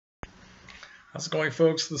How's it going,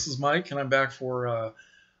 folks? This is Mike, and I'm back for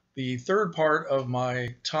the third part of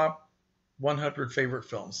my top 100 favorite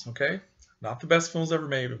films. Okay, not the best films ever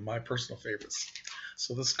made, but my personal favorites.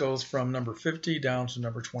 So this goes from number 50 down to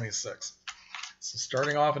number 26. So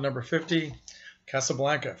starting off at number 50,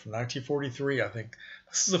 Casablanca from 1943. I think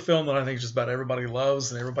this is a film that I think just about everybody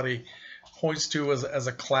loves and everybody points to as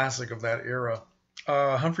a classic of that era.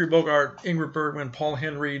 Humphrey Bogart, Ingrid Bergman, Paul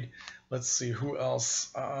Henreid. Let's see who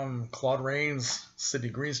else. Claude Rains, Sidney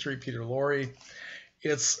Greenstreet, Peter Lorre.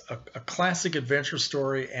 It's a classic adventure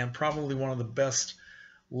story and probably one of the best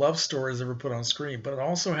love stories ever put on screen. But it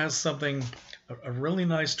also has something, a really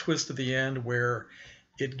nice twist at the end where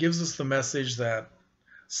it gives us the message that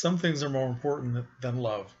some things are more important than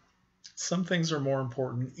love. Some things are more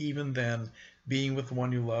important even than being with the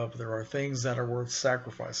one you love. There are things that are worth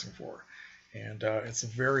sacrificing for. And it's a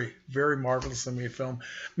very, very marvelously made film.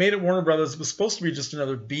 Made at Warner Brothers. It was supposed to be just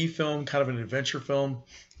another B film, kind of an adventure film.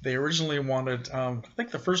 They originally wanted, I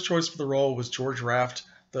think the first choice for the role was George Raft,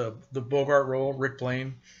 the Bogart role, Rick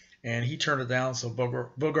Blaine, and he turned it down, so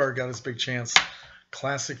Bogart got his big chance.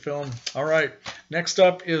 Classic film. All right, next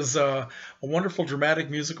up is a wonderful dramatic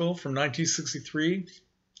musical from 1963,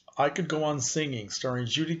 I Could Go On Singing, starring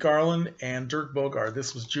Judy Garland and Dirk Bogarde.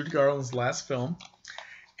 This was Judy Garland's last film.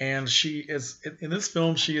 And she is in this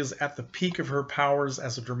film. She is at the peak of her powers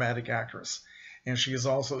as a dramatic actress, and she is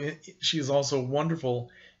also wonderful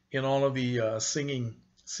in all of the singing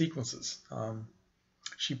sequences.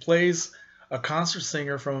 She plays a concert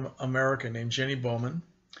singer from America named Jenny Bowman,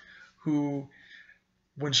 who,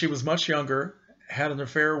 when she was much younger, had an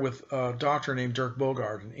affair with a doctor named Dirk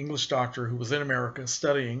Bogarde, an English doctor who was in America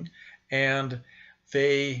studying, and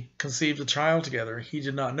they conceived a child together. He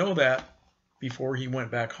did not know that before he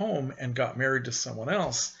went back home and got married to someone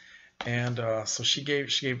else. And so she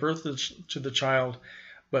gave birth to the child,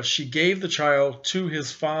 but she gave the child to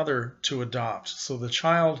his father to adopt. So the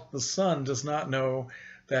son, does not know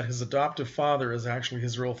that his adoptive father is actually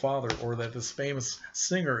his real father, or that this famous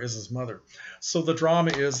singer is his mother. So the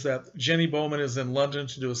drama is that Jenny Bowman is in London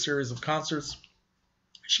to do a series of concerts.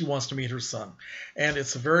 She wants to meet her son. And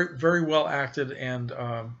it's a very, very well acted and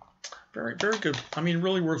very, very good. I mean,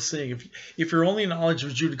 really worth seeing. If your only knowledge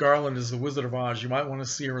of Judy Garland is The Wizard of Oz, you might want to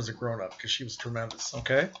see her as a grown-up because she was tremendous.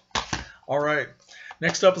 Okay? All right.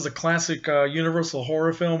 Next up is a classic Universal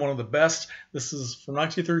horror film, one of the best. This is from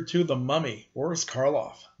 1932, The Mummy. Boris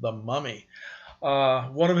Karloff, The Mummy.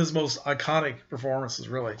 One of his most iconic performances,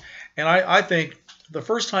 really. And I think the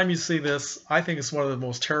first time you see this, I think it's one of the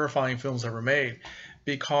most terrifying films ever made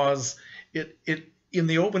because it in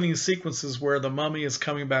the opening sequences where the mummy is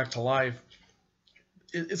coming back to life,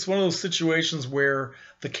 it's one of those situations where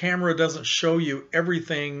the camera doesn't show you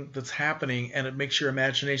everything that's happening, and it makes your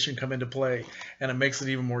imagination come into play, and it makes it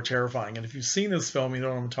even more terrifying. And if you've seen this film, you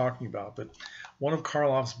know what I'm talking about. But one of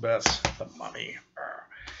Karloff's best, The Mummy.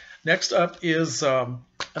 Next up is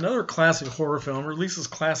another classic horror film, or at least it's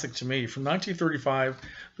classic to me, from 1935.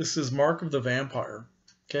 This is Mark of the Vampire.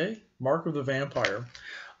 Okay, Mark of the Vampire.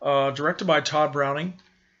 Directed by Todd Browning,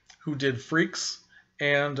 who did Freaks,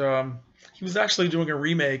 and he was actually doing a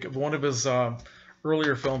remake of one of his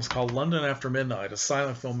earlier films called London After Midnight, a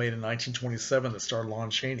silent film made in 1927 that starred Lon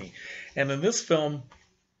Chaney. And in this film,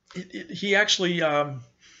 he actually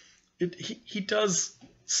he does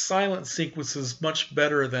silent sequences much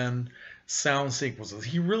better than sound sequences.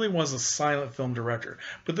 He really was a silent film director.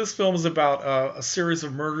 But this film is about a series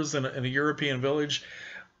of murders in a European village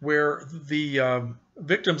where the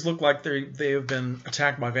victims look like they have been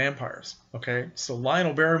attacked by vampires. Okay, so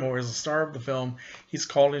Lionel Barrymore is the star of the film. He's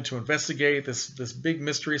called in to investigate. This big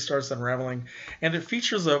mystery starts unraveling, and it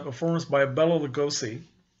features a performance by Bela Lugosi.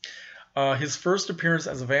 His first appearance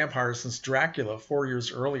as a vampire since Dracula 4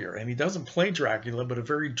 years earlier, and he doesn't play Dracula, but a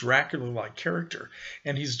very Dracula-like character.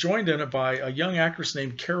 And he's joined in it by a young actress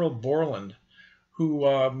named Carol Borland,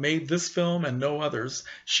 who made this film and no others.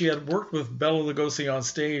 She had worked with Bela Lugosi on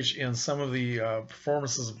stage in some of the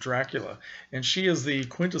performances of Dracula, and she is the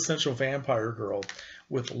quintessential vampire girl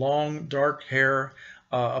with long, dark hair,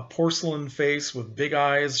 a porcelain face with big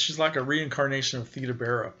eyes. She's like a reincarnation of Theda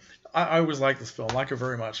Bara. I always like this film, like it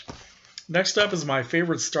very much. Next up is my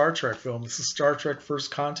favorite Star Trek film. This is Star Trek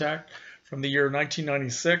First Contact from the year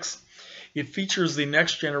 1996. It features the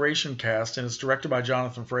Next Generation cast, and it's directed by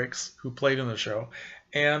Jonathan Frakes, who played in the show.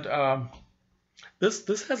 And this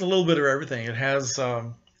has a little bit of everything. It has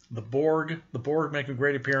the Borg. The Borg make a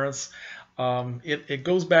great appearance. It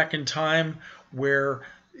goes back in time where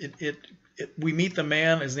we meet the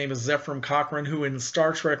man. His name is Zefram Cochrane, who in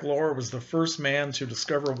Star Trek lore was the first man to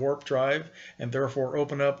discover warp drive and therefore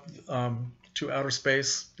open up to outer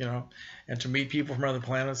space, and to meet people from other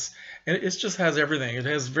planets. And it just has everything. It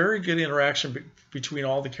has very good interaction between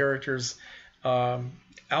all the characters.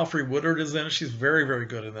 Alfre Woodard is in it. She's very, very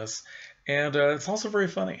good in this. And it's also very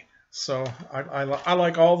funny. So I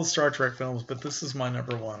like all the Star Trek films, but this is my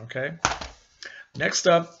number one, okay? Next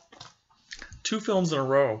up, two films in a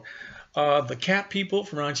row. The Cat People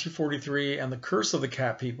from 1943 and The Curse of the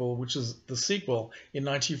Cat People, which is the sequel in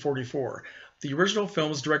 1944. The original film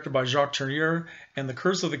was directed by Jacques Tourneur, and The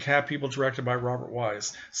Curse of the Cat People directed by Robert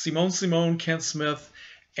Wise. Simone, Kent Smith,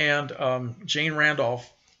 and Jane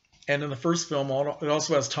Randolph. And in the first film, it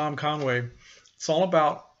also has Tom Conway. It's all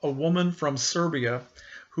about a woman from Serbia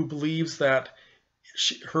who believes that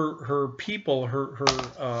her people,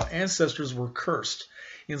 her ancestors were cursed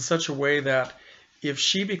in such a way that if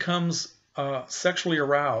she becomes sexually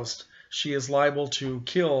aroused, she is liable to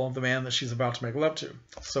kill the man that she's about to make love to.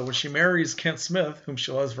 So when she marries Kent Smith, whom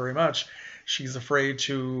she loves very much, she's afraid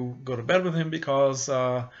to go to bed with him because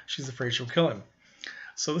she's afraid she'll kill him.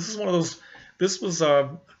 So this is one of those. This was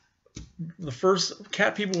the first.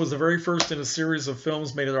 Cat People was the very first in a series of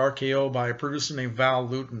films made at RKO by a producer named Val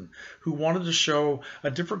Lewton, who wanted to show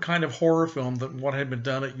a different kind of horror film than what had been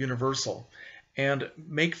done at Universal, and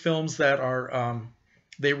make films that are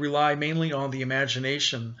they rely mainly on the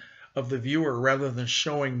imagination of the viewer rather than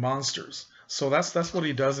showing monsters. So that's what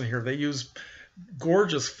he does in here. They use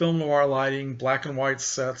gorgeous film noir lighting, black and white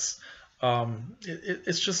sets.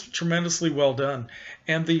 It's just tremendously well done.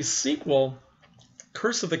 And the sequel,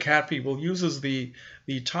 Curse of the Cat People, uses the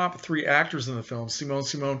top three actors in the film,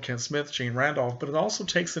 Simone, Kent Smith, Jane Randolph, but it also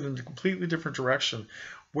takes it in a completely different direction,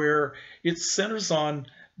 where it centers on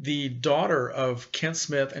the daughter of Kent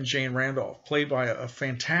Smith and Jane Randolph, played by a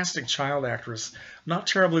fantastic child actress, not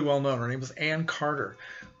terribly well known. Her name was Ann Carter,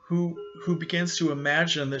 who begins to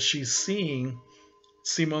imagine that she's seeing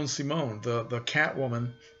Simone, the cat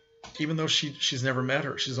woman, even though she's never met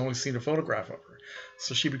her. She's only seen a photograph of her.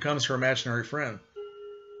 So she becomes her imaginary friend.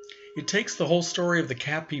 It takes the whole story of the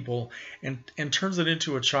Cat People and turns it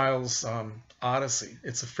into a child's odyssey.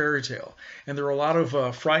 It's a fairy tale. And there are a lot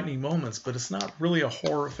of frightening moments, but it's not really a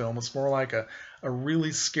horror film. It's more like a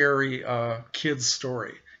really scary kid's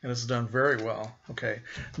story. And it's done very well. Okay.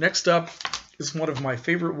 Next up is one of my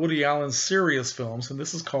favorite Woody Allen serious films, and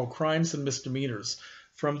this is called Crimes and Misdemeanors.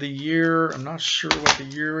 From the year, I'm not sure what the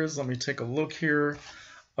year is. Let me take a look here.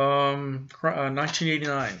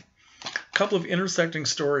 1989. A couple of intersecting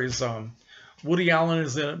stories. Woody Allen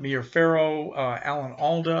is in it, Mia Farrow, Alan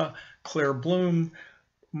Alda, Claire Bloom,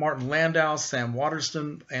 Martin Landau, Sam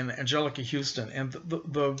Waterston, and Angelica Houston. And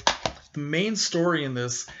the main story in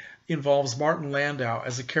this involves Martin Landau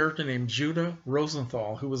as a character named Judah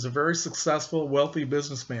Rosenthal, who was a very successful, wealthy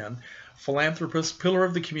businessman, philanthropist, pillar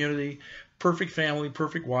of the community, perfect family,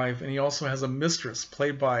 perfect wife, and he also has a mistress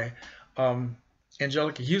played by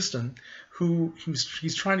Angelica Houston, who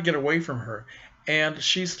he's trying to get away from her, and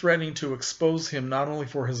she's threatening to expose him not only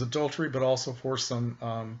for his adultery but also for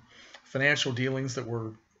some financial dealings that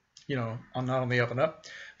were, not on the up and up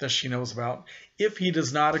that she knows about, if he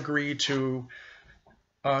does not agree to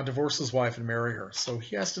divorce his wife and marry her. So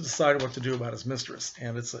he has to decide what to do about his mistress,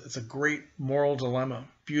 and it's a great moral dilemma,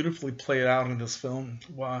 beautifully played out in this film.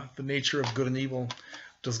 The nature of good and evil.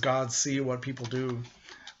 Does God see what people do?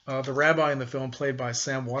 The rabbi in the film, played by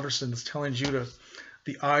Sam Waterston, is telling Judah,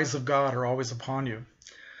 the eyes of God are always upon you.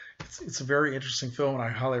 It's a very interesting film, and I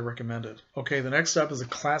highly recommend it. Okay, the next up is a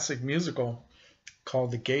classic musical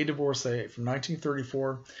called The Gay Divorcee from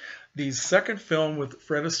 1934. The second film with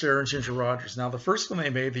Fred Astaire and Ginger Rogers. Now, the first one they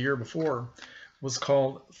made the year before was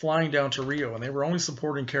called Flying Down to Rio, and they were only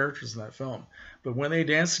supporting characters in that film. But when they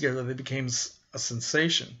danced together, they became a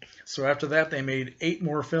sensation. So after that, they made 8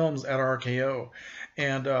 more films at RKO.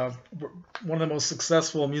 And one of the most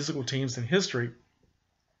successful musical teams in history.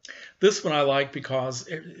 This one I like because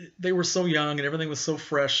they were so young and everything was so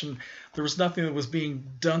fresh, and there was nothing that was being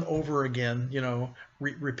done over again,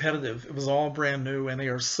 repetitive. It was all brand new, and they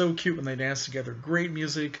are so cute when they dance together. Great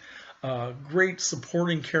music, great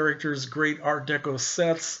supporting characters, great Art Deco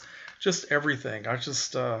sets, just everything. I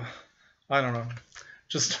don't know,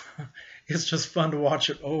 it's just fun to watch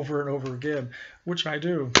it over and over again, which I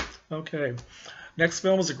do. Okay. Next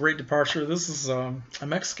film is a great departure. This is a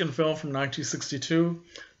Mexican film from 1962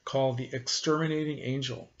 called The Exterminating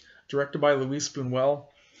Angel, directed by Luis Buñuel.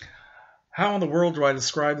 How in the world do I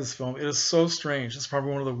describe this film? It is so strange. It's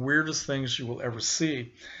probably one of the weirdest things you will ever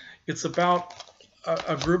see. It's about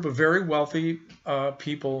a group of very wealthy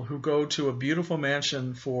people who go to a beautiful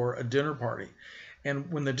mansion for a dinner party.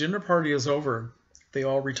 And when the dinner party is over, they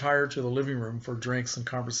all retire to the living room for drinks and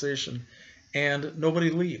conversation, and nobody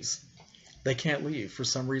leaves. they can't leave for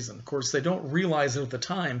some reason. Of course, they don't realize it at the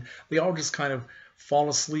time. They all just kind of fall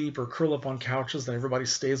asleep or curl up on couches, and everybody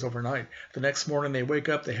stays overnight. The next morning they wake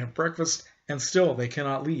up, they have breakfast, and still they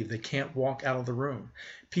cannot leave. They can't walk out of the room.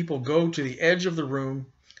 People go to the edge of the room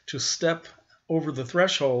to step over the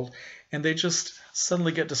threshold, and they just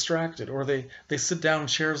suddenly get distracted, or they sit down in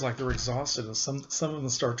chairs like they're exhausted, and some of them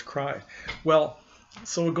start to cry. Well,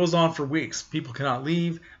 so it goes on for weeks. People cannot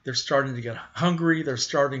leave. They're starting to get hungry. They're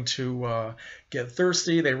starting to get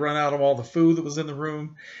thirsty. They run out of all the food that was in the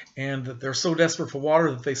room, and they're so desperate for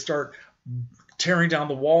water that they start tearing down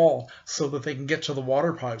the wall so that they can get to the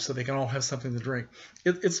water pipe so they can all have something to drink.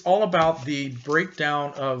 It's all about the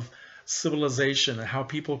breakdown of civilization and how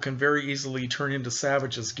people can very easily turn into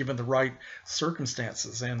savages given the right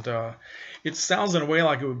circumstances. And it sounds in a way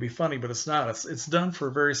like it would be funny, but it's not. It's done for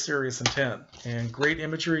a very serious intent. And great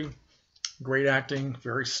imagery, great acting,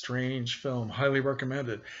 very strange film. Highly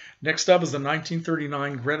recommended. Next up is the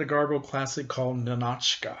 1939 Greta Garbo classic called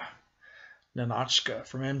Ninotchka. Ninotchka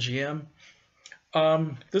from MGM.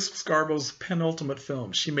 This was Garbo's penultimate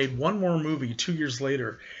film. She made one more movie 2 years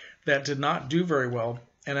later that did not do very well.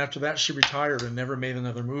 And after that, she retired and never made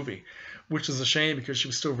another movie, which is a shame because she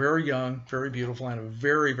was still very young, very beautiful, and a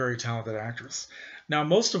very, very talented actress. Now,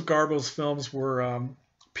 most of Garbo's films were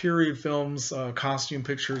period films, costume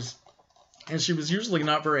pictures, and she was usually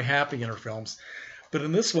not very happy in her films. But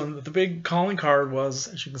in this one, the big calling card was,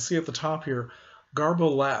 as you can see at the top here,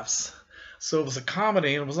 Garbo Laughs. So it was a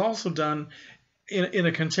comedy, and it was also done in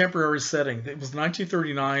a contemporary setting. It was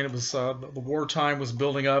 1939. It was the wartime was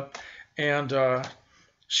building up, and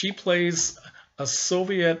she plays a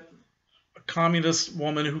Soviet communist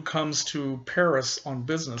woman who comes to Paris on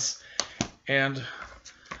business, and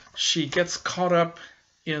she gets caught up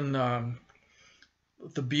in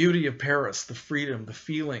the beauty of Paris, the freedom, the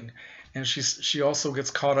feeling, and she also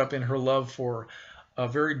gets caught up in her love for a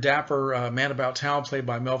very dapper man about town played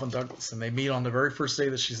by Melvyn Douglas. And they meet on the very first day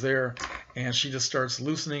that she's there, and she just starts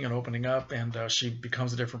loosening and opening up, and she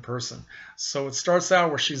becomes a different person. So it starts out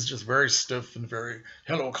where she's just very stiff and very,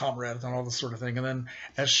 hello, comrade, and all this sort of thing. And then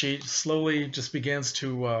as she slowly just begins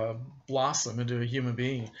to blossom into a human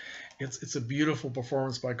being, it's a beautiful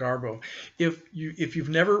performance by Garbo. If you've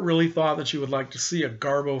never really thought that you would like to see a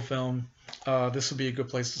Garbo film, this would be a good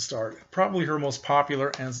place to start. Probably her most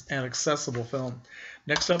popular and accessible film.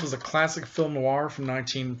 Next up is a classic film noir from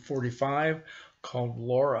 1945 called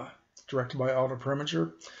Laura, directed by Otto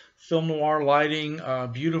Preminger. Film noir lighting,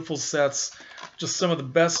 beautiful sets, just some of the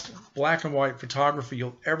best black and white photography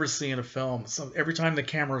you'll ever see in a film. So every time the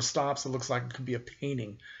camera stops, it looks like it could be a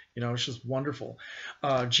painting. You know, it's just wonderful.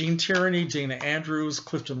 Gene Tierney, Dana Andrews,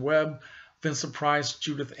 Clifton Webb, Vincent Price,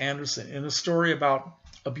 Judith Anderson, in a story about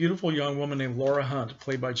a beautiful young woman named Laura Hunt,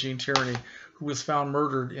 played by Gene Tierney, who was found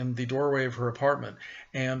murdered in the doorway of her apartment.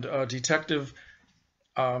 And a detective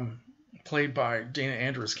played by Dana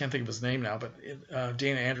Andrews, can't think of his name now, but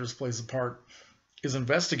Dana Andrews plays the part, is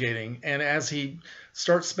investigating. And as he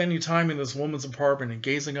starts spending time in this woman's apartment and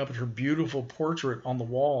gazing up at her beautiful portrait on the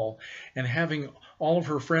wall and having all of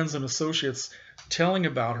her friends and associates telling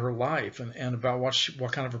about her life and about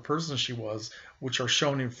what kind of a person she was, which are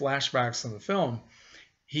shown in flashbacks in the film,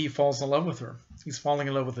 he falls in love with her. He's falling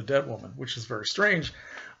in love with a dead woman, which is very strange.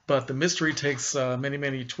 But the mystery takes many,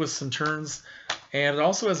 many twists and turns. And it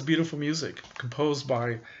also has beautiful music composed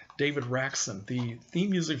by David Raxon. The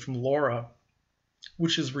theme music from Laura,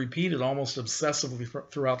 which is repeated almost obsessively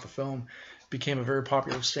throughout the film, became a very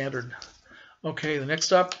popular standard. Okay, the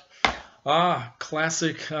next up,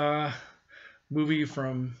 classic movie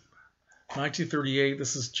from 1938.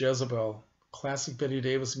 This is Jezebel, classic Bette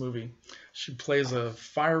Davis movie. She plays a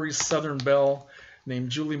fiery Southern belle named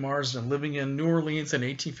Julie Marsden living in New Orleans in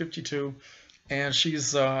 1852, and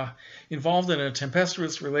she's involved in a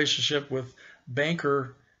tempestuous relationship with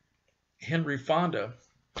banker Henry Fonda,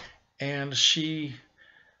 and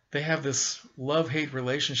they have this love-hate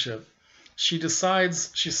relationship. She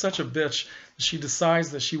decides, she's such a bitch, she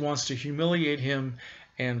decides that she wants to humiliate him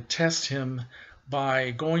and test him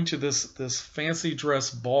by going to this fancy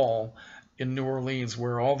dress ball in New Orleans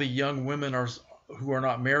where all the young women who are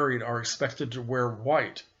not married are expected to wear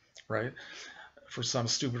white, right? For some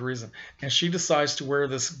stupid reason. And she decides to wear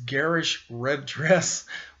this garish red dress,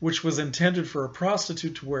 which was intended for a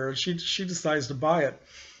prostitute to wear. She decides to buy it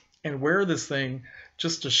and wear this thing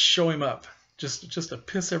just to show him up, just to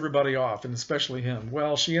piss everybody off, and especially him.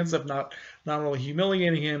 Well, she ends up not only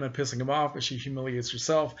humiliating him and pissing him off, but she humiliates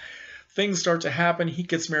herself. Things start to happen. He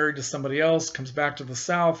gets married to somebody else, comes back to the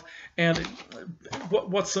South. And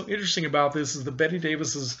what's so interesting about this is that Bette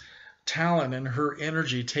Davis's talent and her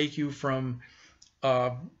energy take you from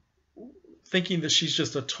thinking that she's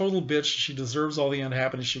just a total bitch. She deserves all the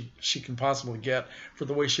unhappiness she can possibly get for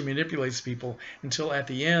the way she manipulates people, until at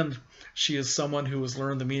the end she is someone who has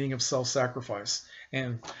learned the meaning of self-sacrifice,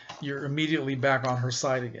 and you're immediately back on her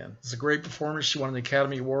side again. It's a great performance. She won an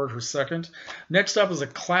Academy Award, her second. Next up is a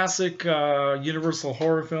classic Universal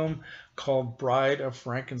horror film called Bride of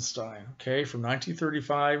Frankenstein, okay, from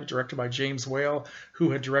 1935, directed by James Whale,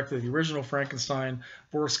 who had directed the original Frankenstein.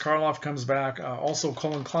 Boris Karloff comes back. Also,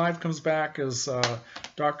 Colin Clive comes back as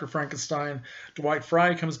Dr. Frankenstein. Dwight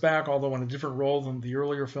Frye comes back, although in a different role than the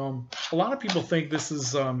earlier film. A lot of people think this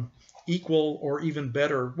is equal or even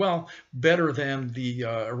better, well, better than the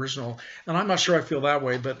original, and I'm not sure I feel that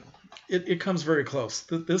way, but it comes very close.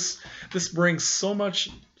 This brings so much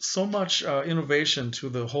innovation to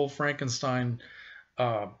the whole Frankenstein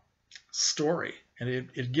story, and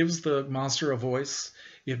it gives the monster a voice.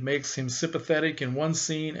 It makes him sympathetic in one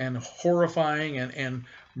scene and horrifying and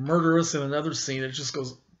murderous in another scene. It just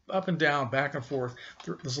goes up and down, back and forth.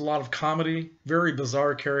 There's a lot of comedy, very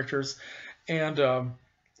bizarre characters, and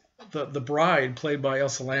the bride, played by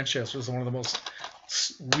Elsa Lanchester, is one of the most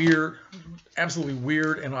weird, absolutely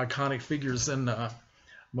weird and iconic figures in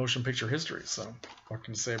motion picture history. So what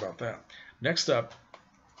can you say about that? Next up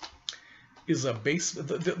is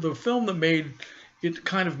the film that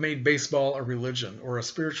kind of made baseball a religion or a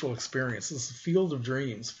spiritual experience. This is Field of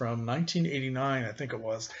Dreams from 1989, I think it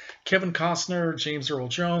was. Kevin Costner, James Earl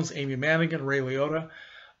Jones, Amy Madigan, Ray Liotta.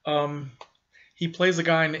 He plays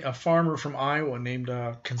a farmer from Iowa named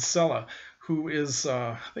Kinsella, who is,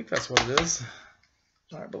 I think that's what it is,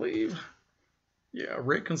 I believe. Yeah,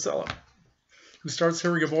 Ray Kinsella, who starts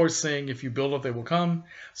hearing a voice saying, "If you build it, they will come."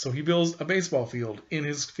 So he builds a baseball field in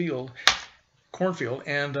his cornfield,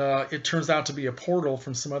 and it turns out to be a portal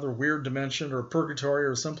from some other weird dimension or purgatory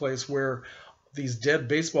or someplace where these dead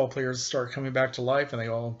baseball players start coming back to life and they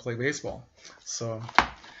all play baseball. So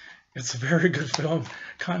it's a very good film,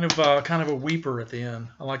 kind of a weeper at the end.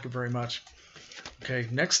 I like it very much. Okay,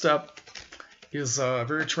 next up is a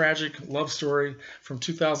very tragic love story from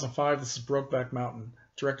 2005. This is Brokeback Mountain,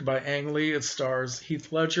 directed by Ang Lee. It stars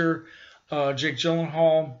Heath Ledger, Jake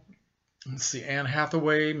Gyllenhaal, let's see, Anne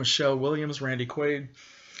Hathaway, Michelle Williams, Randy Quaid.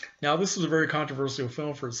 Now, this is a very controversial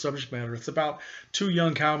film for its subject matter. It's about two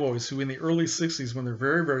young cowboys who, in the early 60s, when they're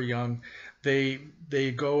very, very young, they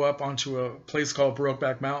go up onto a place called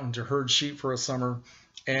Brokeback Mountain to herd sheep for a summer,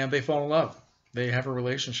 and they fall in love. They have a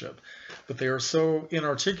relationship, but they are so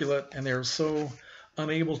inarticulate and they are so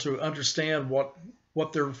unable to understand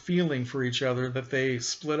what they're feeling for each other that they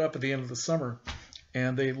split up at the end of the summer,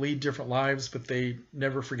 and they lead different lives, but they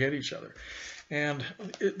never forget each other. And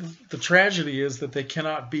the tragedy is that they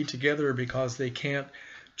cannot be together because they can't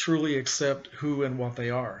truly accept who and what they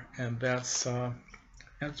are, and that's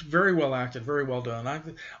very well acted, very well done.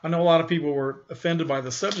 I know a lot of people were offended by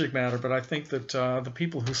the subject matter, but I think that the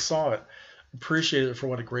people who saw it appreciated it for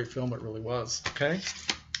what a great film it really was. Okay,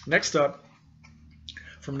 next up,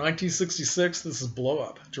 from 1966, this is Blow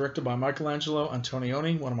Up, directed by Michelangelo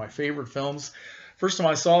Antonioni, one of my favorite films. First time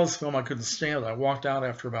I saw this film, I couldn't stand it. I walked out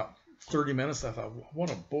after about 30 minutes. I thought,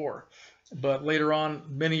 what a bore. But later on,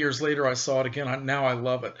 many years later, I saw it again. Now I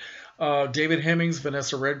love it. David Hemmings,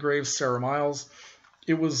 Vanessa Redgrave, Sarah Miles.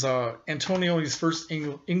 It was Antonioni's first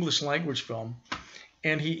English language film.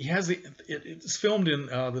 And he has it's filmed in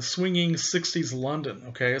the swinging 60s London,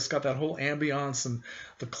 okay? It's got that whole ambiance and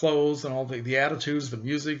the clothes and all the attitudes, the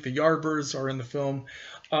music. The Yardbirds are in the film.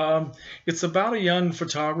 It's about a young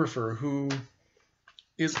photographer who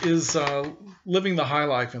is living the high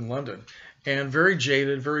life in London, and very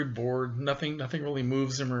jaded, very bored. Nothing really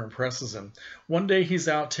moves him or impresses him. One day he's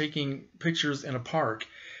out taking pictures in a park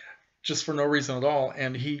just for no reason at all,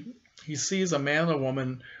 and he sees a man and a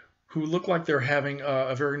woman who look like they're having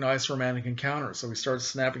a very nice romantic encounter, so he starts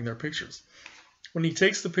snapping their pictures. When he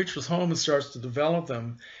takes the pictures home and starts to develop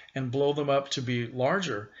them and blow them up to be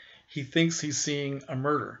larger, he thinks he's seeing a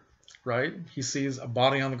murder, right? He sees a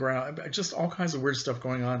body on the ground, just all kinds of weird stuff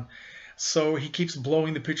going on. So he keeps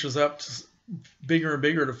blowing the pictures up to bigger and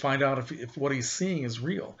bigger to find out if what he's seeing is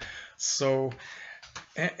real. So,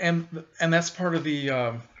 and that's part of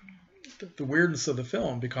the weirdness of the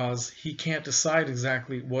film, because he can't decide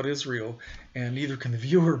exactly what is real, and neither can the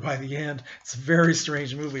viewer by the end. It's a very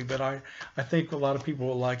strange movie, but I think a lot of people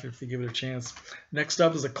will like it if they give it a chance. Next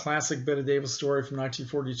up is a classic Bette Davis story from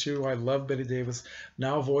 1942. I love Bette Davis.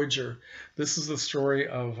 Now Voyager. This is the story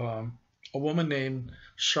of a woman named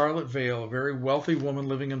Charlotte Vale, a very wealthy woman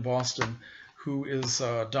living in Boston, who is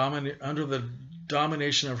under the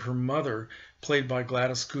domination of her mother, played by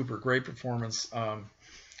Gladys Cooper. Great performance.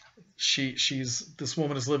 this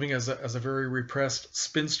woman is living as a very repressed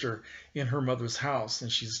spinster in her mother's house,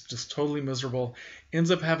 and she's just totally miserable. Ends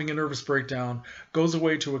up having a nervous breakdown, goes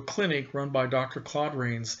away to a clinic run by Dr. Claude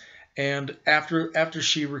Rains, and after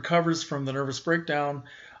she recovers from the nervous breakdown,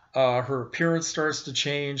 her appearance starts to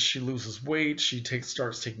change. She loses weight. She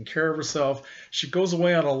starts taking care of herself. She goes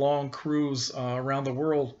away on a long cruise around the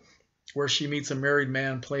world, where she meets a married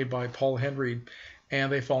man played by Paul Henry,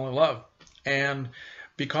 and they fall in love. And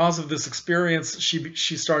because of this experience,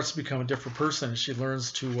 she starts to become a different person. She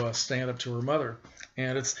learns to stand up to her mother,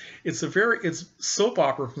 and it's soap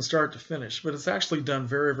opera from start to finish, but it's actually done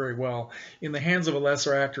very, very well. In the hands of a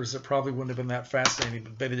lesser actors, it probably wouldn't have been that fascinating,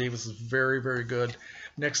 but Bette Davis is very, very good.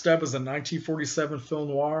 Next up is a 1947 film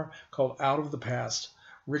noir called Out of the Past.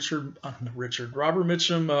 Robert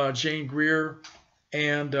Mitchum, Jane Greer,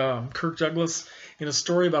 and Kirk Douglas, in a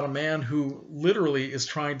story about a man who literally is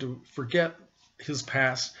trying to forget his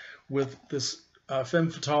past with this femme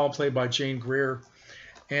fatale played by Jane Greer.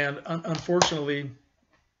 And unfortunately,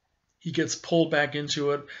 he gets pulled back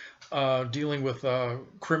into it, dealing with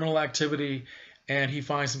criminal activity, and he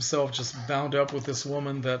finds himself just bound up with this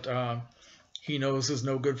woman that he knows is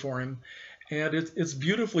no good for him. And it's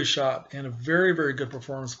beautifully shot, and a very, very good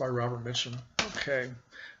performance by Robert Mitchum. Okay.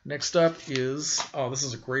 Next up is, this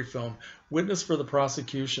is a great film, Witness for the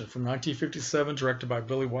Prosecution from 1957, directed by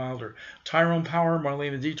Billy Wilder. Tyrone Power,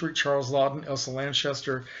 Marlene Dietrich, Charles Laughton, Elsa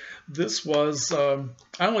Lanchester. This was, I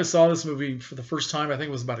only saw this movie for the first time, I think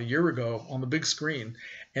it was about a year ago, on the big screen,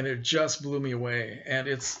 and it just blew me away. And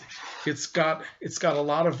it's got a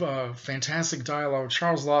lot of fantastic dialogue.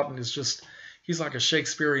 Charles Laughton is just, he's like a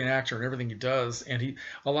Shakespearean actor in everything he does, and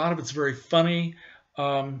a lot of it's very funny.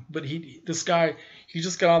 But this guy, he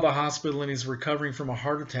just got out of the hospital and he's recovering from a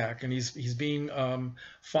heart attack, and he's being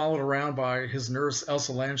followed around by his nurse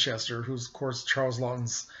Elsa Lanchester, who's of course Charles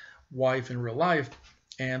Laughton's wife in real life,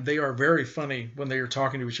 and they are very funny when they are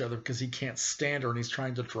talking to each other because he can't stand her and he's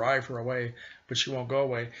trying to drive her away, but she won't go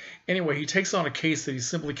away. Anyway, he takes on a case that he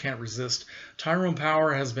simply can't resist. Tyrone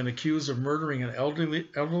Power has been accused of murdering an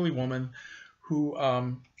elderly woman who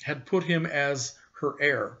had put him as her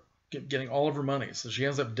heir, getting all of her money. So she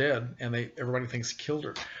ends up dead, and everybody thinks he killed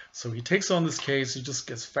her. So he takes on this case. He just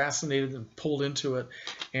gets fascinated and pulled into it,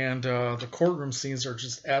 and the courtroom scenes are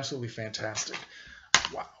just absolutely fantastic.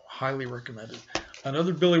 Wow, highly recommended.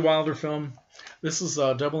 Another Billy Wilder film. This is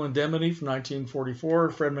Double Indemnity from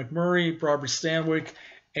 1944. Fred MacMurray, Barbara Stanwyck,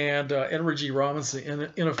 and Edward G. Robinson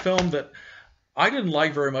in a film that I didn't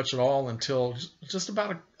like very much at all until just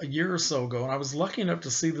about a year or so ago, and I was lucky enough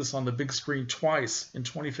to see this on the big screen twice in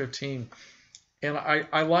 2015, and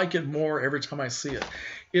I like it more every time I see it.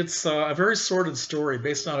 It's a very sordid story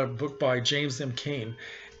based on a book by James M. Cain,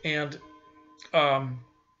 and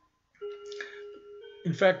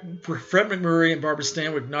in fact, Fred MacMurray and Barbara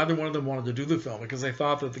Stanwyck, neither one of them wanted to do the film because they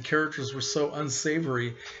thought that the characters were so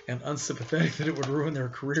unsavory and unsympathetic that it would ruin their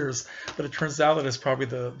careers. But it turns out that it's probably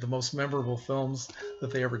the most memorable films that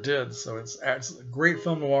they ever did. So it's a great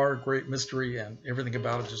film noir, great mystery, and everything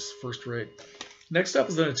about it just first rate. Next up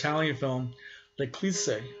is an Italian film,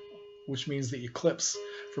 L'Eclisse, which means the eclipse,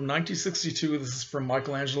 from 1962. This is from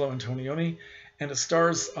Michelangelo Antonioni, and it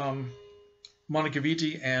stars Monica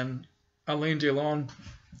Vitti and Alain Delon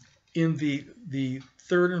in the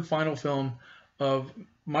third and final film of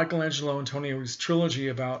Michelangelo Antonioni's trilogy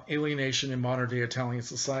about alienation in modern-day Italian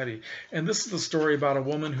society. And this is the story about a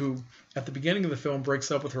woman who, at the beginning of the film,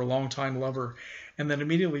 breaks up with her longtime lover and then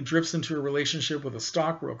immediately drifts into a relationship with a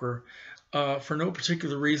stockbroker for no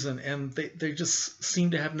particular reason, and they just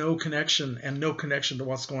seem to have no connection to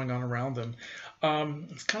what's going on around them.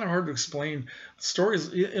 It's kind of hard to explain.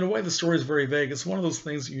 In a way, the story is very vague. It's one of those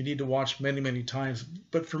things that you need to watch many, many times.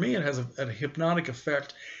 But for me, it has a hypnotic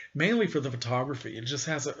effect, mainly for the photography. It just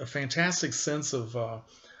has a fantastic sense of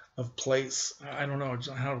place. I don't know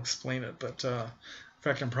how to explain it, but in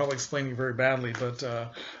fact, I'm probably explaining it very badly. But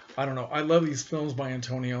I don't know. I love these films by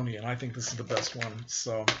Antonioni, and I think this is the best one.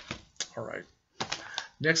 So, all right.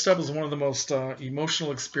 Next up is one of the most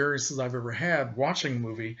emotional experiences I've ever had watching a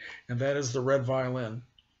movie, and that is The Red Violin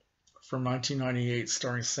from 1998,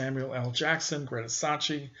 starring Samuel L. Jackson, Greta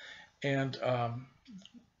Scacchi, and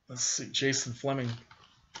Jason Fleming.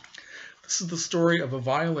 This is the story of a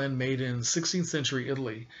violin made in 16th century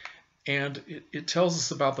Italy, and it tells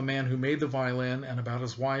us about the man who made the violin and about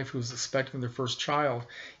his wife who's expecting their first child.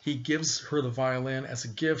 He gives her the violin as a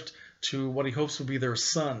gift to what he hopes will be their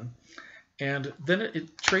son. And then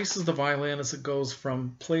it traces the violin as it goes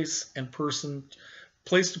from place and person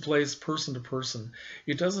place to place, person to person.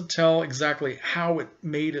 It doesn't tell exactly how it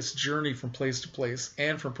made its journey from place to place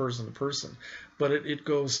and from person to person, but it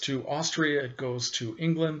goes to Austria, it goes to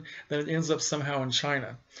England, then it ends up somehow in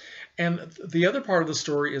China. And the other part of the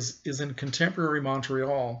story is in contemporary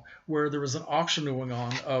Montreal, where there was an auction going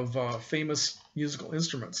on of famous musical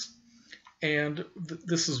instruments, and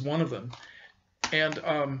this is one of them.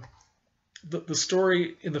 And the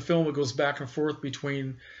story in the film, it goes back and forth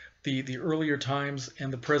between the earlier times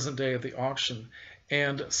and the present day of the auction.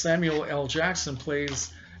 And Samuel L. Jackson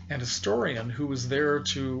plays an historian who was there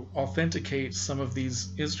to authenticate some of these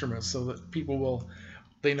instruments so that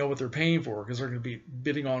they know what they're paying for, because they're going to be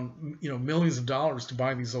bidding on millions of dollars to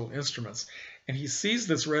buy these old instruments. And he sees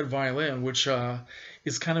this red violin, which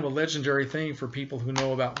is kind of a legendary thing for people who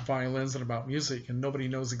know about violins and about music, and nobody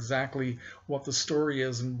knows exactly what the story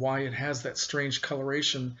is and why it has that strange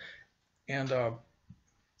coloration. And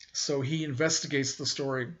so he investigates the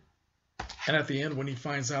story, and at the end, when he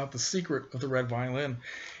finds out the secret of the red violin,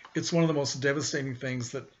 it's one of the most devastating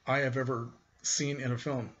things that I have ever seen in a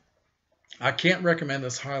film. I can't recommend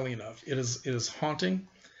this highly enough. It is haunting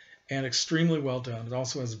and extremely well done. It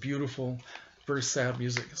also has beautiful, very sad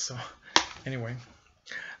music. So anyway,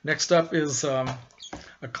 next up is a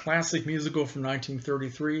classic musical from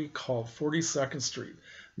 1933 called 42nd Street,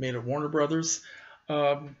 made at Warner Brothers,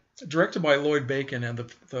 directed by Lloyd Bacon, and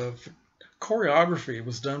the choreography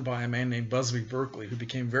was done by a man named Busby Berkeley, who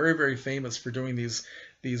became very, very famous for doing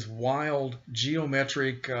these wild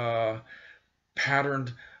geometric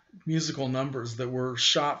patterned musical numbers that were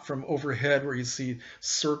shot from overhead, where you see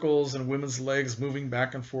circles and women's legs moving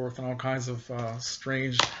back and forth and all kinds of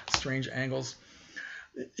strange angles.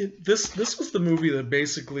 This was the movie that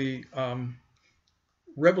basically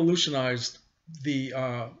revolutionized the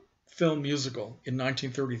film musical in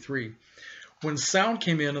 1933. When sound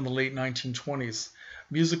came in the late 1920s,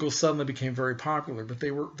 musicals suddenly became very popular, but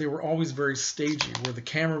they were always very stagey, where the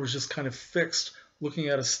camera was just kind of fixed looking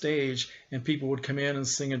at a stage, and people would come in and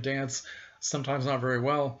sing and dance, sometimes not very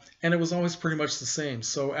well, and it was always pretty much the same.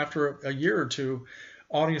 So after a year or two,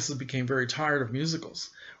 audiences became very tired of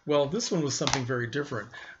musicals. Well, this one was something very different.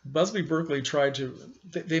 Busby Berkeley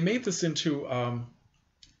they made this into,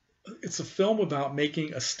 it's a film about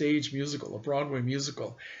making a stage musical, a Broadway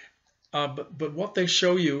musical. But what they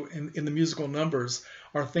show you in the musical numbers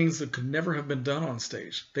are things that could never have been done on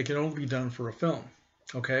stage. They can only be done for a film.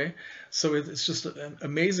 Okay, so it's just an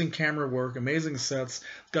amazing camera work, amazing sets.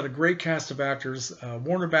 Got a great cast of actors: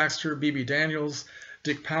 Warner Baxter, Bebe Daniels,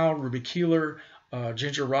 Dick Powell, Ruby Keeler,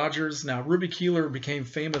 Ginger Rogers. Now, Ruby Keeler became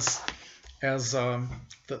famous as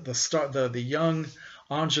the young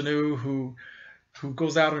ingenue who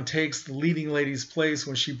goes out and takes the leading lady's place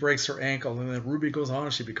when she breaks her ankle, and then Ruby goes on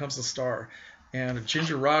and she becomes a star. And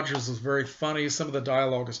Ginger Rogers was very funny. Some of the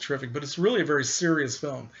dialogue is terrific, but it's really a very serious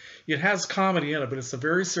film. It has comedy in it, but it's a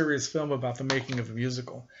very serious film about the making of a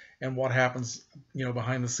musical and what happens,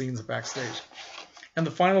 behind the scenes backstage. And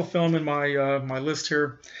the final film in my list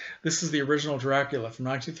here, this is the original Dracula from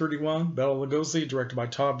 1931, Bela Lugosi, directed by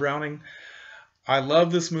Todd Browning. I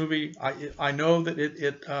love this movie. I know that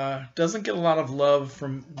it doesn't get a lot of love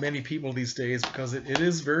from many people these days because it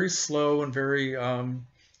is very slow and very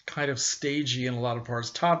kind of stagey in a lot of parts.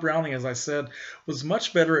 Todd Browning, as I said, was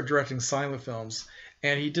much better at directing silent films,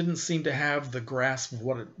 and he didn't seem to have the grasp of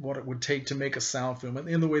what it would take to make a sound film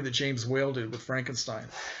in the way that James Whale did with Frankenstein.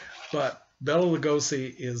 But Bela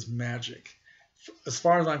Lugosi is magic. As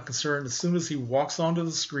far as I'm concerned, as soon as he walks onto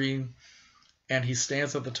the screen and he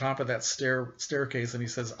stands at the top of that staircase and he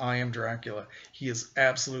says, "I am Dracula," he is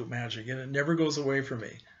absolute magic, and it never goes away from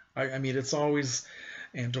me. I mean, it's always...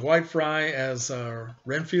 And Dwight Frye as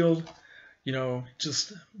Renfield,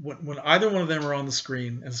 just when either one of them are on the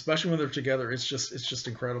screen, and especially when they're together, it's just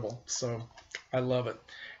incredible. So I love it.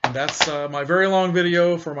 And that's my very long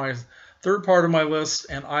video for my third part of my list,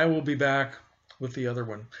 and I will be back with the other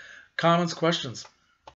one. Comments, questions?